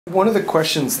One of the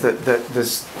questions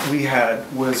that we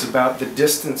had was about the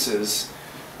distances,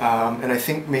 and I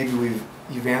think maybe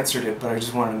you've answered it, but I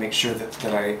just wanted to make sure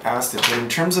that I asked it. But in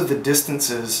terms of the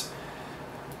distances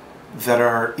that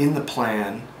are in the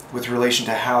plan with relation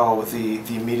to how the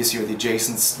immediacy or the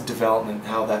adjacent development,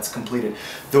 how that's completed,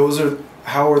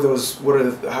 how are those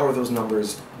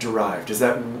numbers derived? Is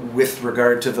that with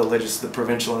regard to the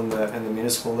provincial and the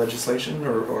municipal legislation,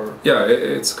 or yeah,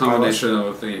 it's a combination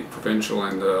of the provincial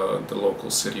and the local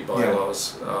city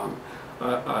bylaws. Yeah.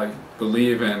 I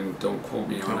believe, and don't quote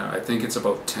me on it, I think it's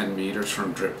about 10 meters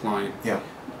from drip line. Yeah.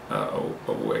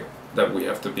 Away that we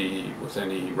have to be with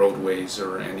any roadways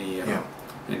or any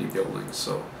buildings.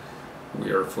 So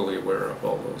we are fully aware of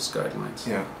all those guidelines.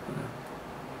 Yeah.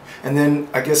 And then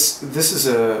I guess this is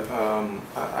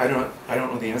I don't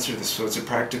know the answer to this, so it's a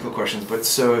practical question. But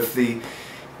so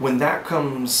when that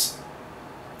comes,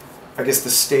 I guess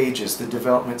the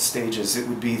development stages, it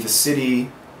would be the city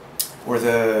or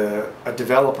a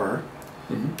developer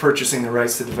purchasing the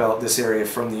rights to develop this area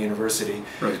from the university.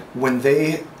 Right. When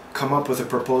they come up with a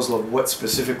proposal of what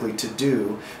specifically to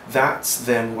do, that's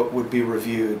then what would be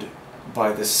reviewed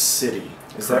by the city.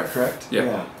 Is that correct?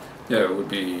 Yeah. Yeah, it would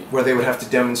be... Where they would have to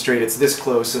demonstrate it's this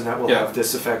close and that will have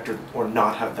this effect or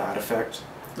not have that effect?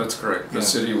 That's correct. The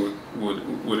city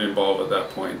would involve at that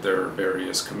point their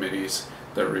various committees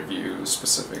that review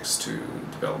specifics to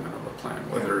development of a plan,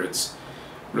 whether it's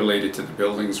related to the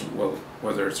buildings,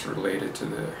 whether it's related to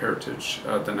the heritage,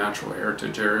 the natural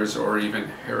heritage areas, or even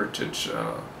heritage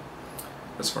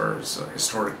as far as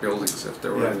historic buildings, if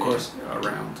there were any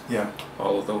around. Yeah.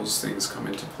 All of those things come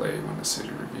into play when the city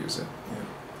reviews it. Yeah.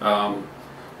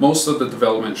 Most of the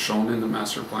development shown in the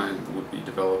master plan would be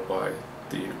developed by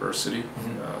the university.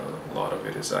 A lot of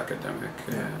it is academic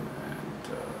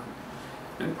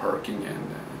and parking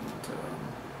and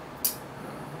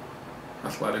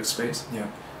athletic space.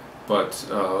 Yeah. But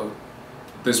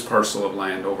this parcel of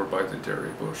land over by the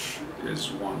dairy bush is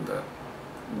one that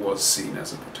was seen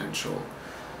as a potential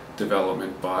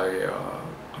development by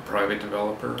a private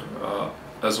developer,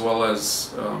 as well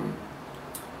as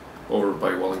over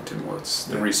by Wellington Woods,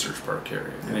 the research park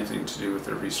area. Anything to do with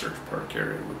the research park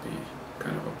area would be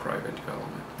kind of a private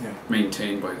development,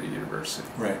 maintained by the university.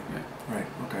 Right. Yeah. Right.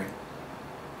 Okay.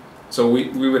 So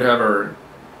we would have our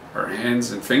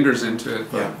hands and fingers into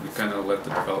it, but we kind of let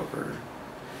the developer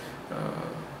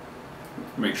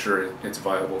make sure it's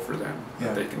viable for them,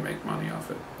 that they can make money off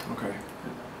it. Okay.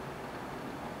 Yeah.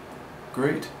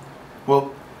 Great.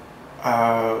 Well,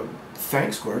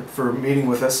 thanks, Gord, for meeting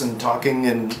with us and talking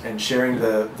and sharing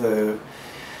the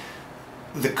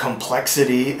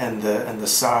complexity and the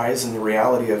size and the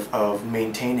reality of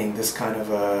maintaining this kind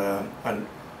of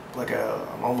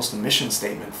almost a mission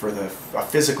statement for a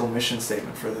physical mission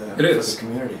statement for the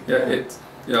community.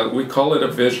 Yeah, we call it a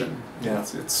vision. Yeah.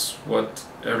 It's what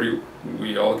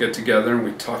we all get together and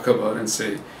we talk about and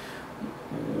say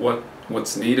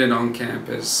what's needed on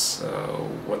campus,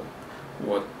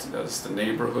 what does the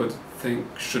neighborhood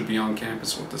think should be on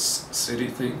campus, what does the city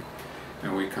think,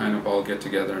 and we kind of all get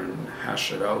together and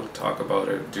hash it out, talk about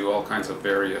it, do all kinds of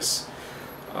various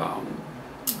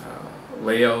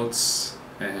layouts,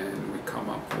 and we come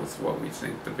up with what we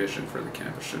think the vision for the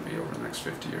campus should be over the next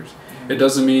 50 years. It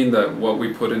doesn't mean that what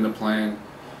we put in the plan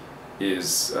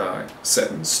is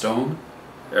set in stone.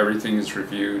 Everything is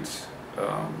reviewed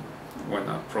when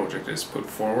a project is put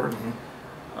forward.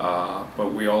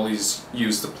 But we always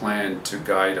use the plan to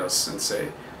guide us and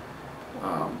say,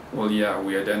 well, yeah,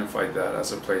 we identified that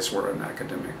as a place where an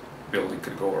academic building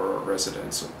could go or a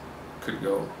residence could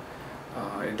go.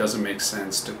 It doesn't make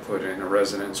sense to put in a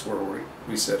residence where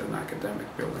we said an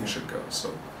academic building should go.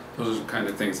 So those are the kind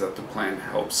of things that the plan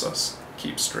helps us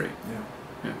keep straight.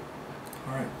 Yeah.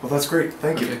 All right. Well, that's great.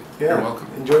 Thank you. Yeah. You're welcome.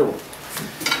 Enjoyable.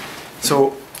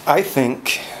 So I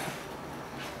think